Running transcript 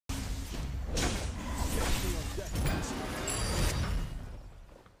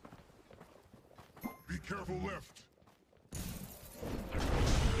Careful left.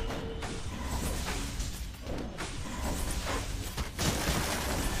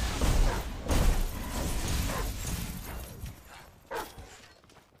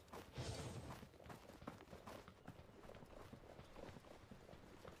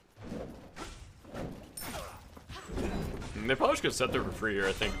 They probably should set there for free here,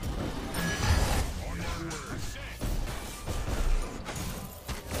 I think.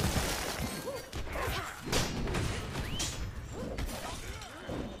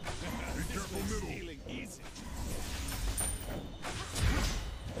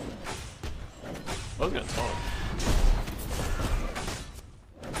 I was gonna taunt.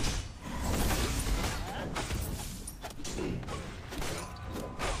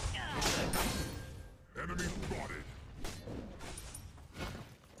 Enemy spotted.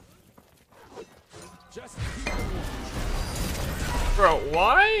 Bro,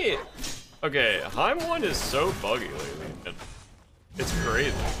 why? Okay, Heim 1 is so buggy lately. It's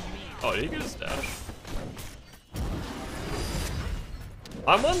crazy. Oh, did he get his dash?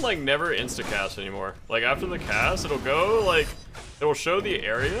 Heim 1 like never insta-cast anymore. Like after the cast, it'll go like, it'll show the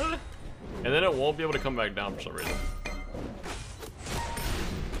area, and then it won't be able to come back down for some reason.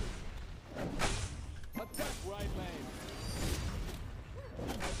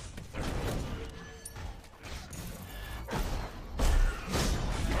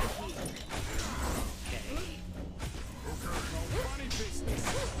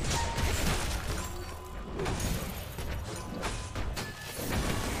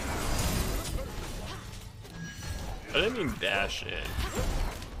 I didn't mean dash in.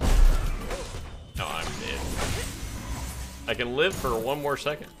 No, I'm in. I can live for one more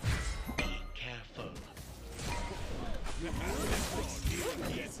second. Be careful.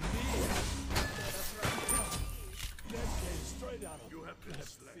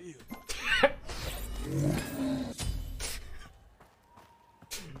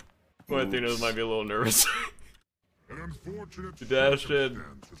 Well, I think those might be a little nervous. An unfortunate You dashed in,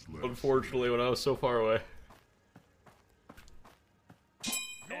 circumstance has led. unfortunately, when I was so far away.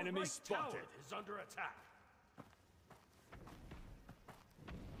 Enemy spotted is under attack.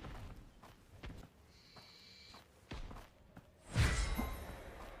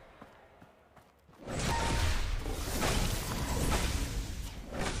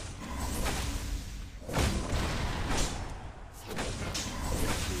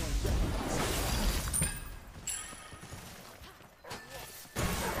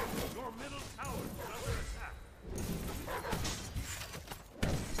 Your middle tower is under attack.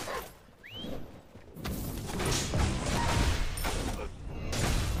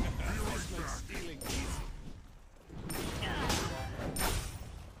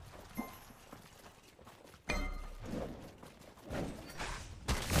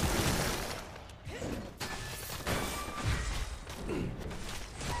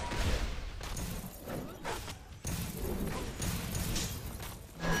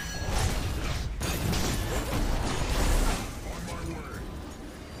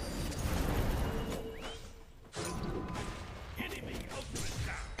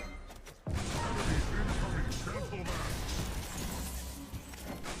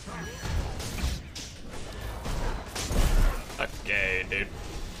 Okay, dude.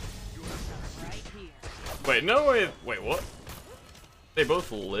 Wait, no way. Wait, what? They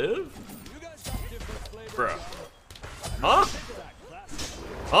both live? Bruh. Huh?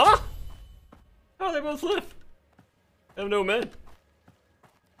 Huh? How do they both live? I have no men.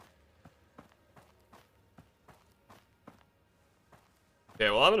 Okay,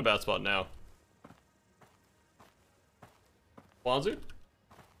 well, I'm in a bad spot now. Wanzu?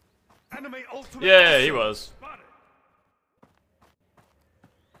 Enemy ultimate. Yeah, he was. Spotted.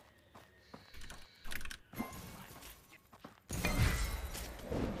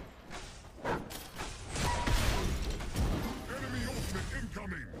 Enemy ultimate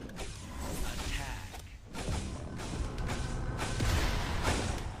incoming.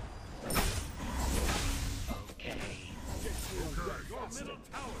 Okay.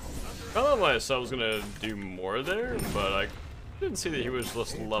 I thought my sub was gonna do more there, but I didn't see that he was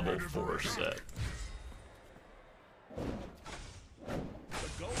just level 4 set.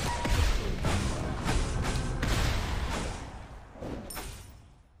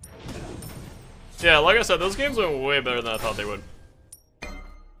 Yeah, like I said, those games went way better than I thought they would.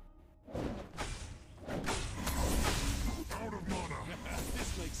 Out of mana.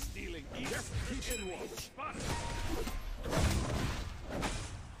 This makes stealing easy. Just keep in watch. Spotted.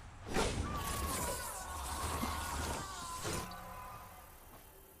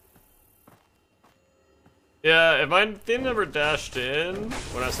 Yeah, if my thing never dashed in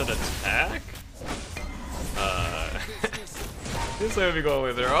when I said attack, Didn't say I'd be going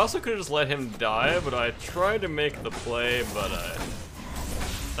away there. I also could have just let him die, but I tried to make the play, but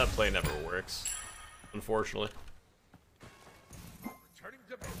that play never works, unfortunately. Returning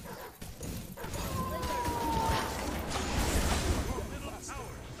to base. Your middle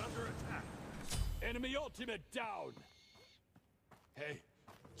tower is under attack. Enemy ultimate down. Hey,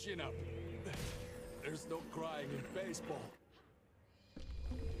 chin up. There's no crying in baseball.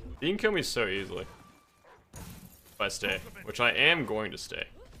 You can kill me so easily. If I stay, which I am going to stay.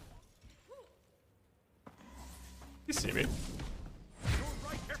 You see me?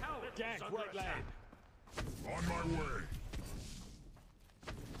 Gank right lane. On my way.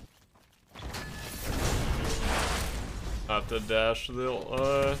 I have to dash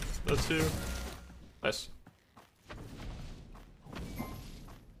the two. Nice.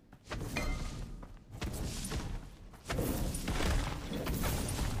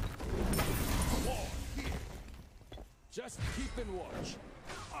 Just keep in watch.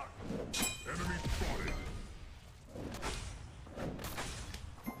 Enemy spotted.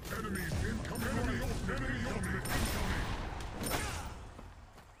 Enemies incoming. Enemy ultimate incoming.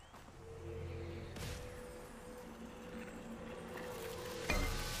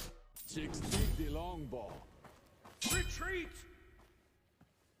 60 the long ball. Retreat!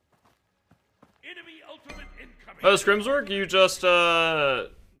 Enemy ultimate incoming. Oh, Scrimsorg, you just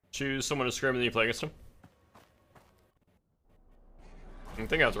choose someone to scrim and then you play against him. I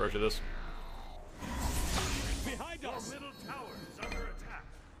think I have to rush this. Behind us. Our middle tower is under attack.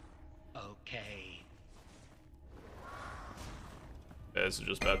 Okay. Yeah, this is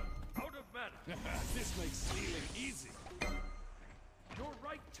just bad. Out of mana. This makes stealing easy. Your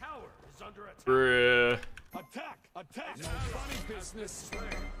right tower is under attack. Bruh. Attack! Attack! No funny business.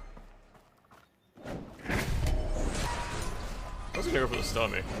 I was gonna go for the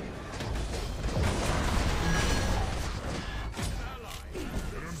stun me.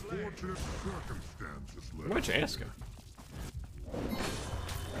 An unfortunate circumstances Where'd my led. chance go?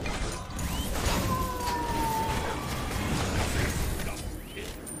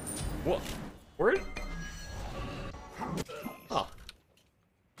 What? Where? Oh.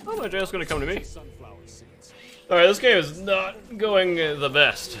 How my chance gonna come to me? Sunflower seeds. Alright, this game is not going the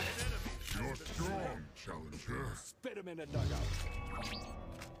best. You're strong, challenger. Spit him in a dugout.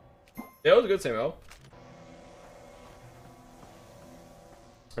 Yeah, it was a good Samuel.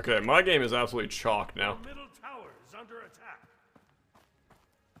 Okay, my game is absolutely chalked now. Middle tower is under attack.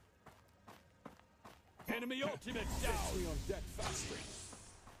 Enemy ultimate down. Me on deck faster.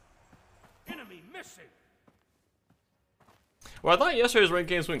 Enemy missing. Well, I thought yesterday's ranked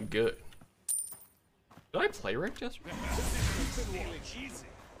games went good. Did I play ranked yesterday? Stealing easy.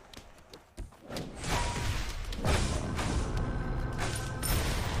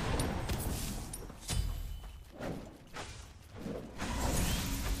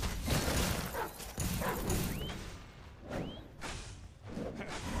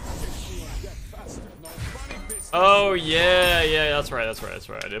 Oh yeah, that's right. I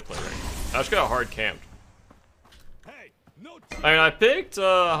did play ranked. I just got hard camped. Hey, no I mean, I picked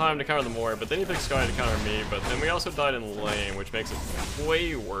Heim to counter the Moira, but then he picked Sky to counter me, but then we also died in lane, which makes it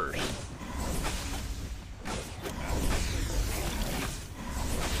way worse.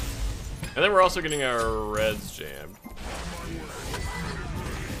 And then we're also getting our reds jammed.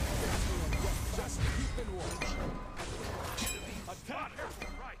 just keep in watch. Attack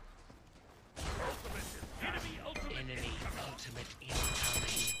right. Enemy ultimate. Enemy ultimate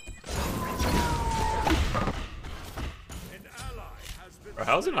incoming. An ally has been. Bro,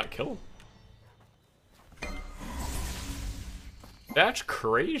 how's it not kill him? That's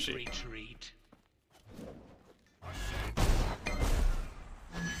crazy. Retreat. An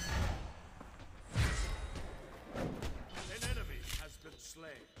enemy has been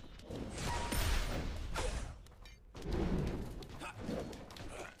slain.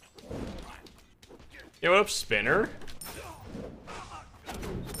 Yo, what up, Spinner?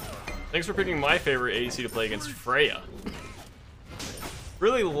 Thanks for picking my favorite ADC to play against, Freya.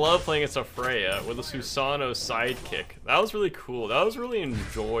 Really love playing against a Freya with a Susano sidekick. That was really cool. That was really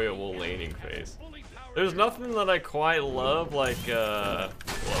enjoyable laning phase. There's nothing that I quite love like, well,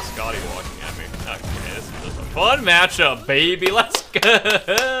 Scotty walking at me. Okay, this is just a fun matchup, baby. Let's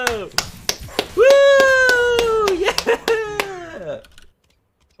go! Woo! Yeah!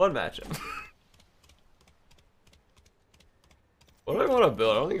 Fun matchup. What do I want to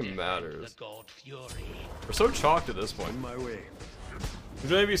build? I don't think it matters. The God Fury. We're so chalked at this point. My way. Would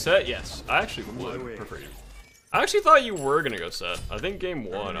you maybe set? Yes. I actually would prefer you. I actually thought you were gonna go set. I think game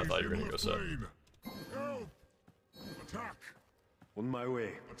one, I thought you were gonna go set. Help! Attack! On my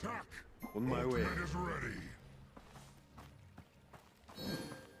way. Attack! On my way. Ultimate is ready.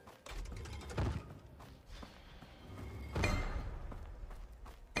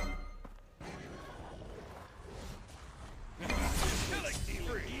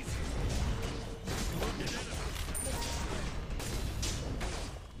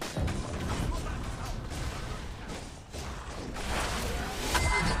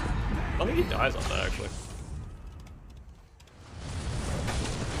 I think he dies on that actually.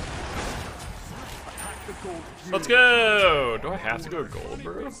 Let's go! Do I have to go gold,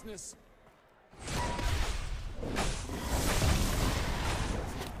 bro? Business.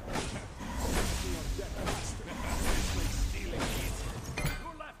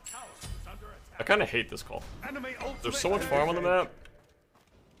 I kind of hate this call. There's so much farm on the map.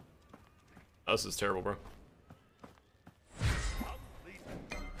 Oh, this is terrible, bro.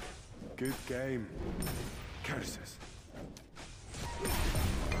 Good game. Curses.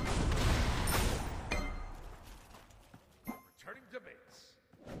 Returning to base.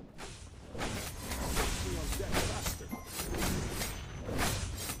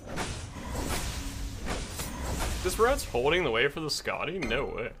 This rat's holding the way for the Scotty? No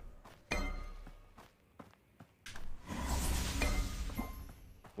way.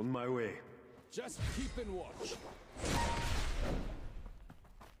 On my way. Just keep in watch.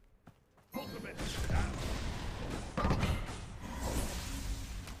 Ultimate down.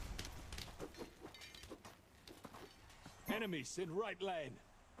 Enemies in right lane.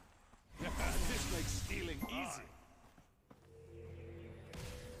 This makes stealing easy.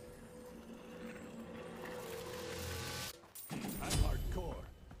 I'm hardcore.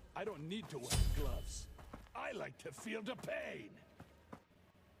 I don't need to wear gloves. I like to feel the pain.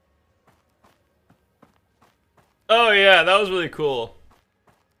 Oh yeah, that was really cool.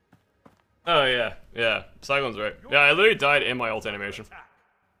 Oh yeah, yeah. Cyclone's right. Yeah, I literally died in my ult animation.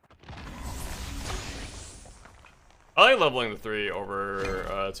 I like leveling the 3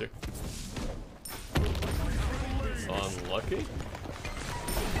 over 2. Unlucky?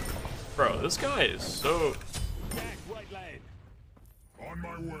 Bro, this guy is so... Back right lane. On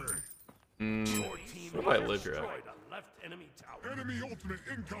my way. What if I live here? Enemy ultimate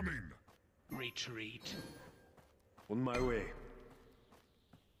incoming. Retreat. On my way.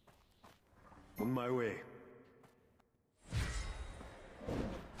 On my way. An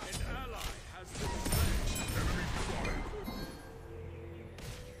ally has been slain. Enemy spotted.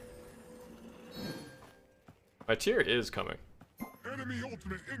 My tier is coming. Enemy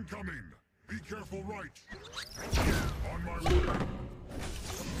ultimate incoming. Be careful right. On my way.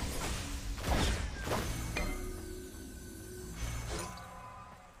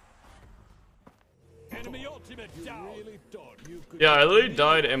 Enemy ultimate down. Really thought you could. Yeah, I literally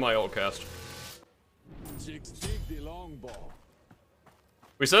died in my ult cast. Chicks dig the long ball.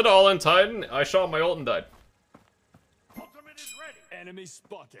 We said all in Titan, I shot my ult and died. Ultimate is ready. Enemy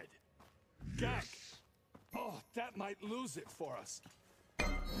spotted. Gak. Oh, that might lose it for us.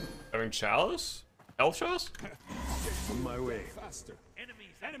 Having Chalice? Elf Chalice? On my way. Faster.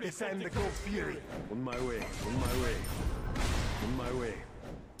 Enemies. Defend the cold fury. On my way. On my way. On my way.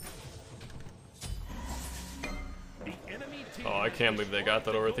 The enemy team Oh, I can't believe they got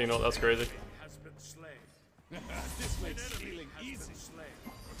that over Athena. That's crazy. has been slain. This makes stealing easy.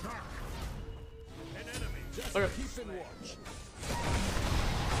 Attack. An enemy. Just Okay. keep in watch.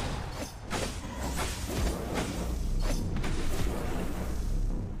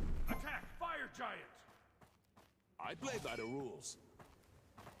 Attack! Fire giant! I play by the rules.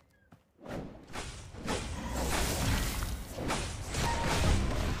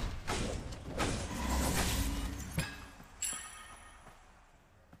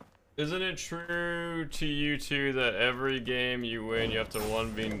 Isn't it true to you two that every game you win you have to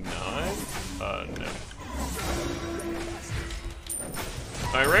 1v9? No.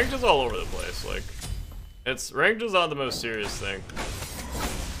 My ranked is all over the place, like, ranked is not the most serious thing.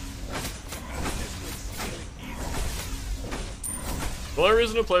 The only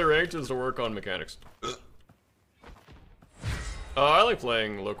reason to play ranked is to work on mechanics. I like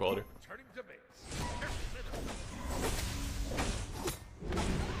playing low quality. Turning to base.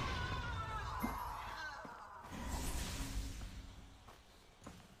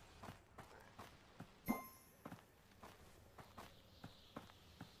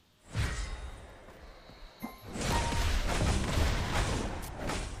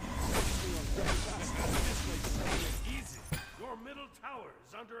 Your middle tower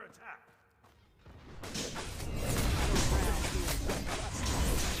is under attack.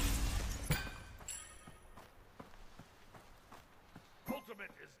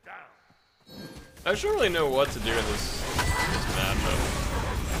 Ultimate is down. I don't really know what to do in this matchup.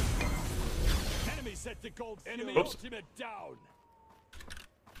 Enemy set to gold. Enemy Oops. ultimate down.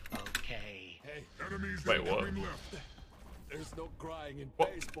 Okay. Hey, Enemies Wait, what? incoming left. there's no crying in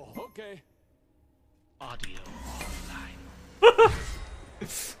What? baseball. Okay. Audio online.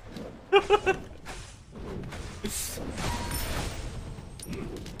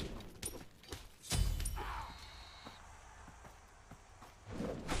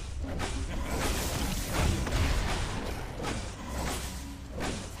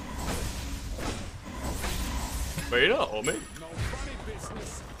 Wait, you not me? No funny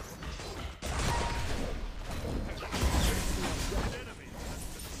business.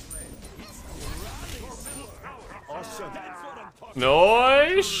 Awesome. That's what I'm talking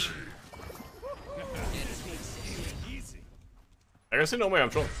Nice! easy. I guess no way I'm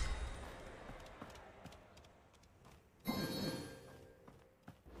trolling.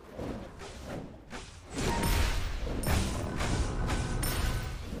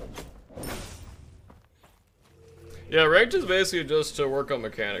 Yeah, ranked is basically just to work on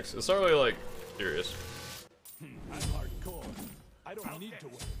mechanics. It's not really like serious. I'm hardcore. I don't need to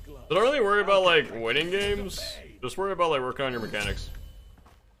wear gloves. So don't really worry about like winning games. Just worry about like working on your mechanics.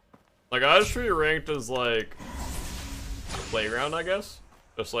 Like I just treat ranked as like playground, I guess.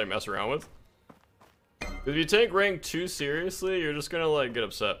 Just like mess around with. If you take rank too seriously, you're just gonna like get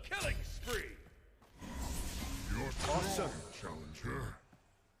upset. Killing spree. Your awesome challenger.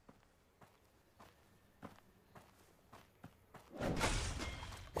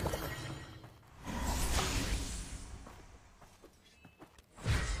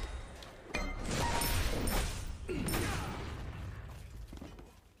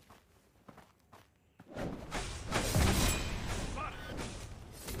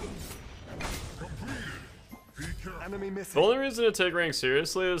 Completed. Be careful. Enemy The missing. only reason to take rank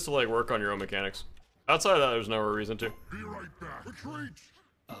seriously is to like work on your own mechanics. Outside of that, there's no reason to. Be right back. Retreat.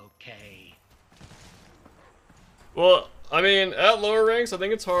 Okay. Well, I mean, at lower ranks, I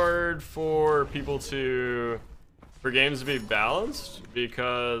think it's hard for people for games to be balanced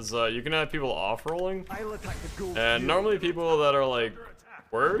because you can have people off rolling, I'll attack the gold. and normally people that are like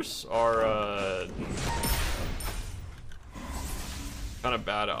worse are kind of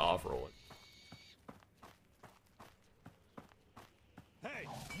bad at off rolling. Hey,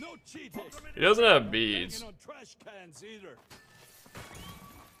 no cheating. He doesn't have beads. Hanging on trash cans either.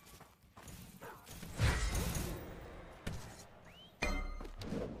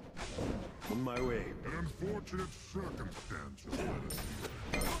 On my way. An unfortunate circumstance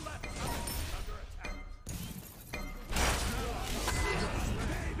has led us here.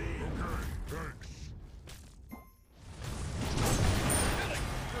 Okay, thanks.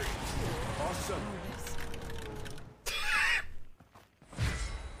 Awesome.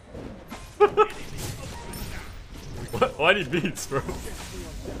 What? Why need beads, bro?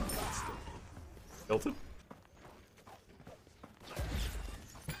 Hilton?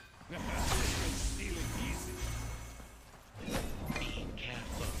 Be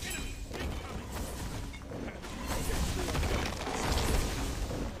careful.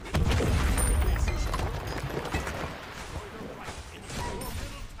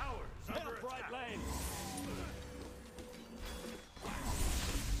 Help right lane.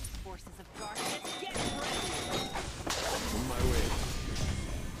 Forces of darkness, get ready! On my way.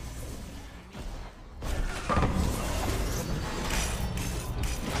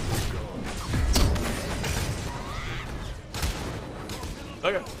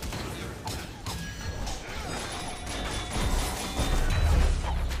 Okay.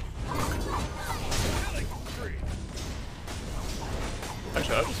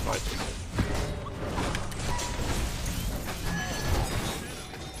 Actually, I'll just fight this.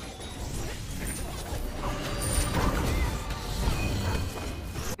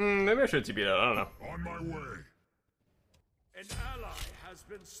 Maybe I should TP that. I don't know. On my way. An ally has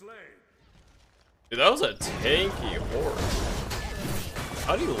been slain. Dude, that was a tanky horse.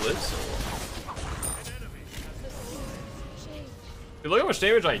 How do you live so long? Dude, look how much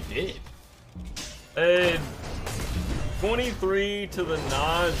damage I did. 23 to the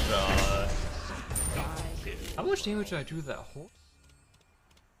Naja. How much damage did I do to that horse?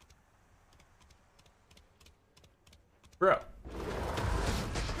 Bro.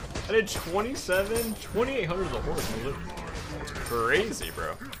 I did 2,800 to the horse. That's crazy,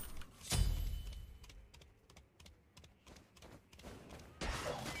 bro.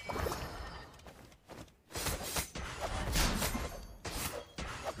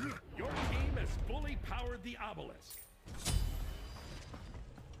 Your team has fully powered the obelisk.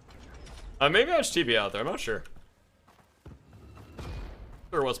 Maybe I should TP out there. I'm not sure.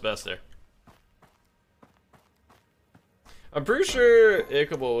 Sure, what's best there. I'm pretty sure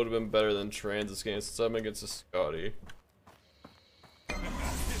Ichabod would have been better than Trans this game since I'm against a Scotty.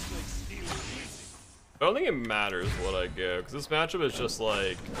 This makes I don't think it matters what I go, because this matchup is just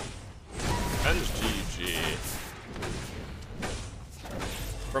like, kind of just GG.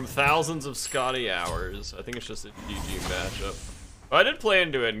 From thousands of Scotty hours, I think it's just a GG matchup. But I did play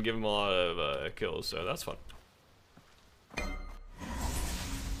into it and give him a lot of kills, so that's fun.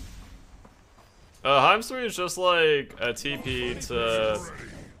 Heimstra is just like a TP to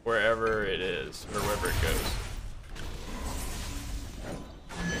wherever it is, or wherever it goes.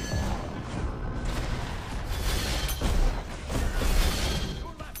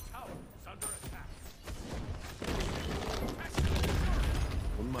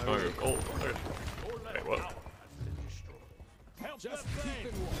 On my Oh, way. oh, okay. Wait, what? Just keep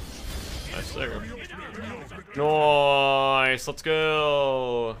in watch. Nice second. Nice, let's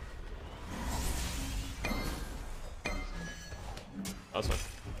go. That's fine.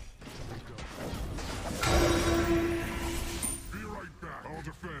 Be right back. I'll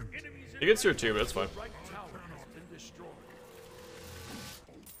defend. He gets here too, but it's fine. Right tower has been destroyed.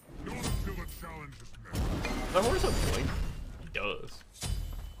 Not until the challenge is met. That horse have blink? He does.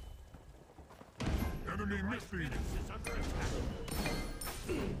 Enemy missing.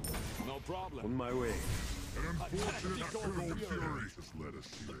 No problem. On my way. An unfortunate gold fury. Just let us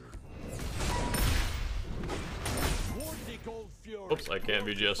see there. Ward the Gold Fury. Oops, I can't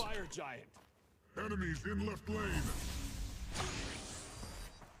Build VGS. the Fire Giant. Enemies in left lane.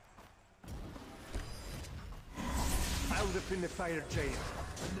 I'll defend the fire giant.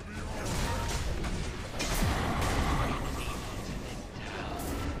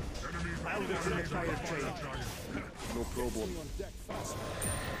 I'll defend the fire giant. No problem. On deck fast.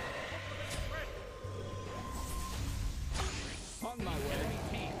 On my way.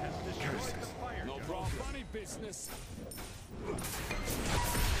 No problem. Funny business.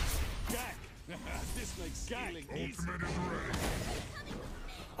 Gag. This makes scaling easy. Ultimate is ready.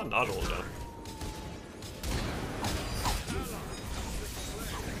 I'm not hold down.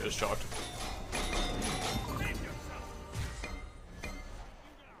 I was shocked.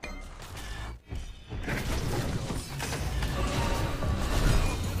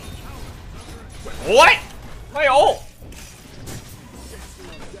 Wait, what? My ult!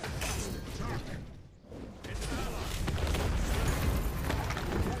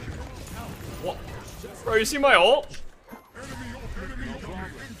 What? Bro, you see my ult? Enemy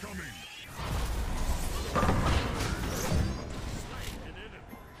incoming.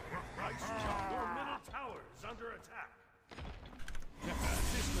 Your middle tower is under attack.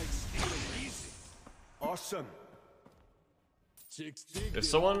 This makes scaling easy. Awesome. Chicks dig If the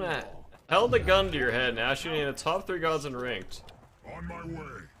someone armor. held a gun to your head and asked you to name the top 3 gods in ranked, On my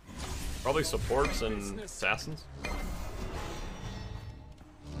way. probably supports and assassins.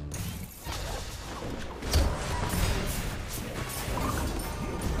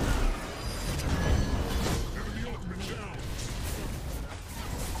 Enemy ultimate down.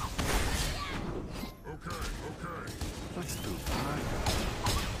 Okay, okay. Let's do fine.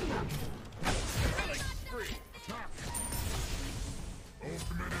 Attack.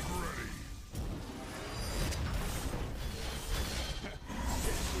 Ultimate is ready.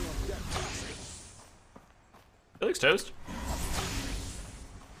 It looks toast.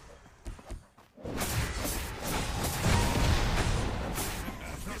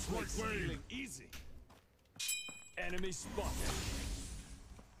 This makes scaling easy. Enemy spotted.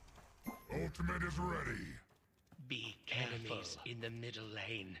 Ultimate is ready. Be careful in the middle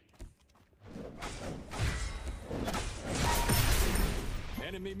lane.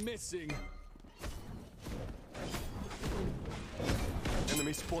 Enemy missing.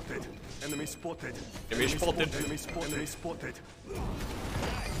 Enemy spotted. Enemy spotted. Enemy spotted. Enemy spotted. Enemy spotted.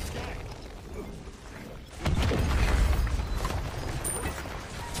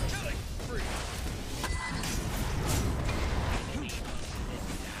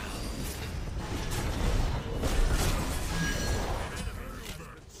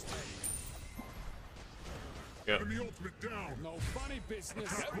 Yeah. Enemy ultimate down. No funny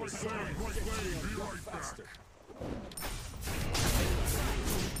business. Right lane, right lane. Be right back. Faster.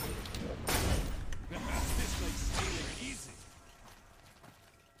 This makes scaling easy.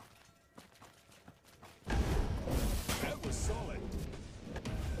 That was solid.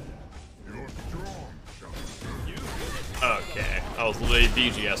 You're strong, Shouter. Okay. I was literally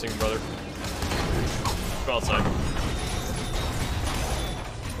BGSing, brother. Go outside.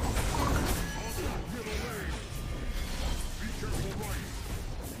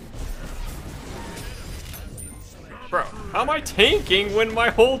 Bro, how am I tanking when my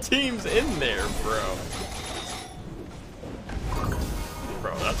whole team's in there, bro?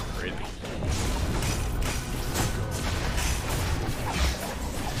 Bro, that's crazy.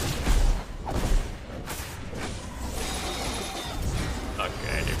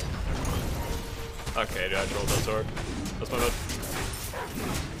 Okay, dude, I trolled that sword. That's my bad.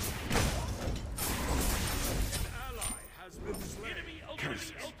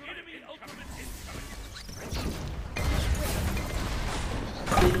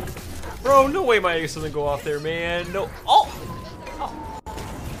 Bro, no way my ace doesn't go off there, man. No. Oh!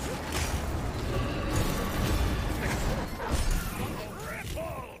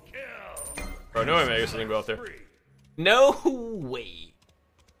 Bro, no way my ace doesn't go off there. No way.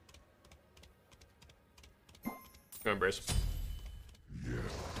 Go embrace.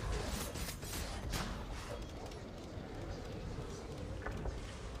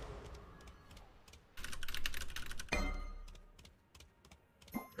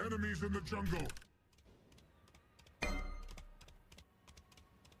 Enemies in the jungle.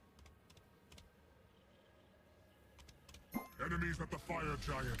 Enemies at the fire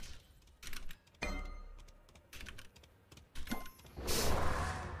giant.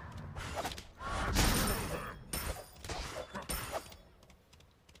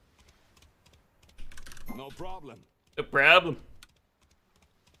 No problem. No problem.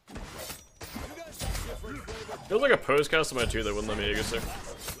 You guys have different flavor. Feels like a post cast on my 2 that wouldn't let me Aegis there.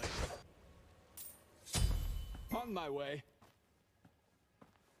 On my way.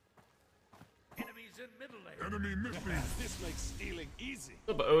 Enemies in middle lane. Enemy missing. This makes stealing easy.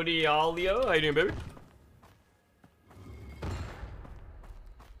 What's up, Odialio? How you doing, baby?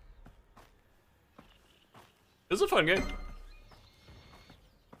 This is a fun game.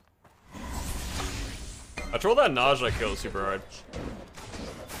 I trolled that Naja kill super hard.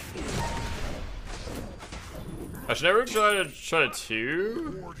 I should never try to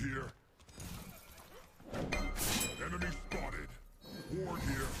 2. Ward here. Enemy spotted. Ward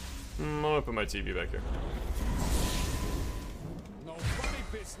here. I'm gonna put my TV back here. No funny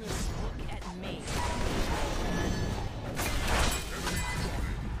business. Look at me.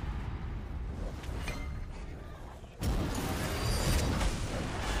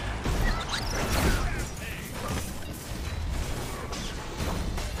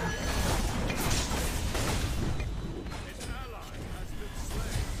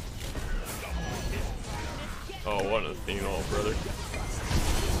 Oh, what a phenol, brother.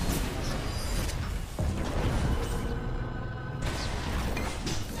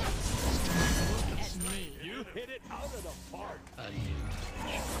 You hit it out of the park. A new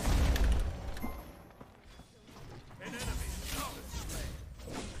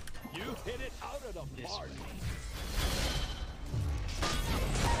You hit it out of the this park. way.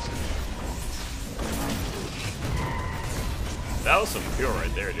 That was some pure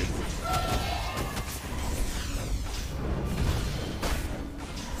right there, dude.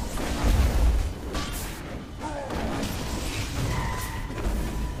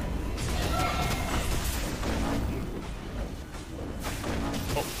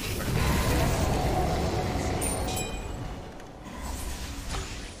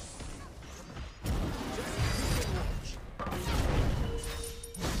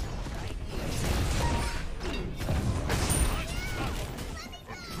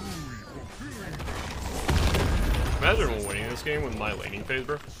 Imagine winning this game with my laning phase,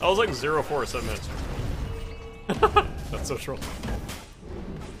 bro. I was like 0-4 7 minutes. That's so troll.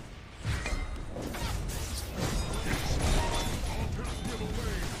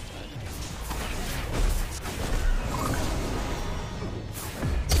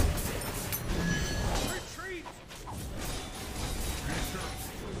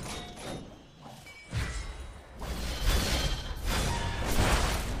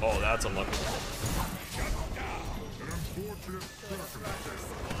 Oh, that's unlucky. An unfortunate circumstance.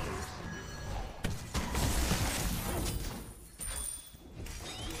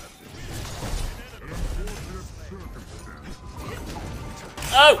 An unfortunate circumstance.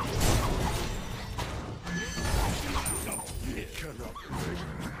 Oh!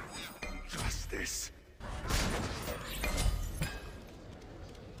 Justice.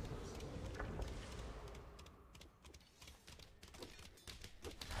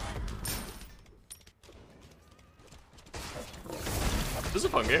 This is a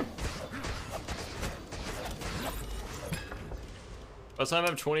fun game. Last time I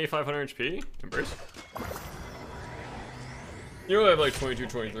have 2500 HP. Embrace. You know I have like 22,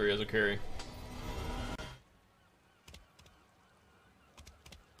 23 as a carry.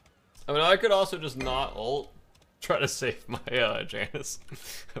 I mean, I could also just not ult, try to save my Janice.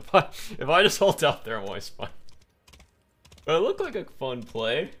 if I just ult out there, I'm always fine. But it looked like a fun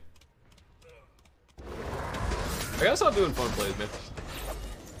play. I gotta stop doing fun plays, man.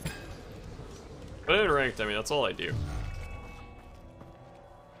 But in ranked, I mean, that's all I do.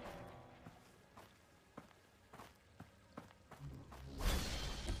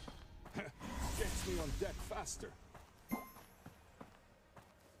 Gets me on deck faster.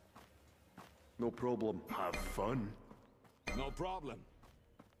 No problem. Have fun. No problem.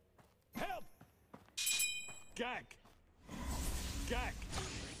 Help! Gank! Gank!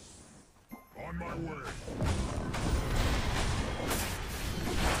 On my way.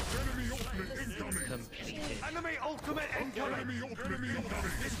 Enemy ultimate incoming. Completed. Enemy ultimate incoming! Enemy ultimate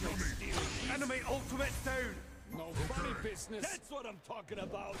incoming. Enemy ultimate down! No funny business. That's what I'm talking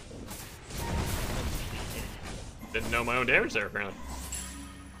about. Didn't know my own damage there, apparently.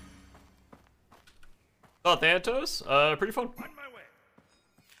 Oh, Thanatos? Pretty fun. On my way.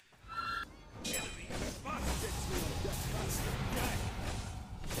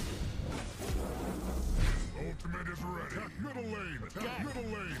 Ultimate is ready. Attack middle lane. Attack middle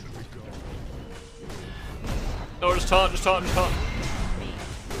lane. No, just taunt, just taunt, just taunt.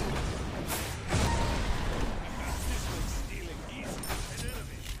 Stealing easy. An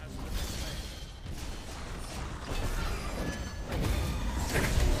enemy has been slain.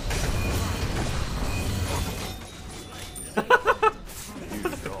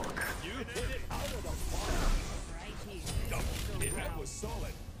 That was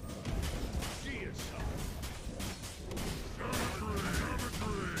solid. She is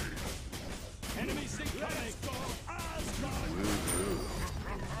Enemy incoming.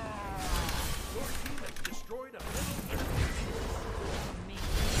 Your team has destroyed a middle.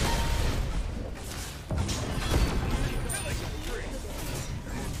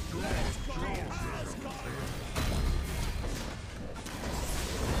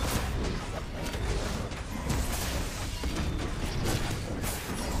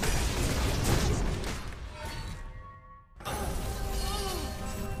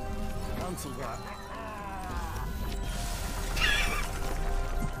 Cancel that.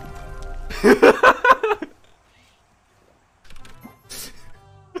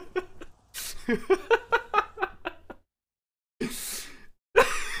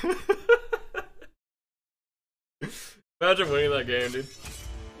 Imagine winning that game, dude.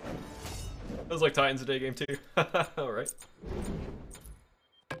 That was like Titans a Day game too. Alright.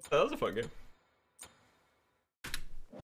 That was a fun game.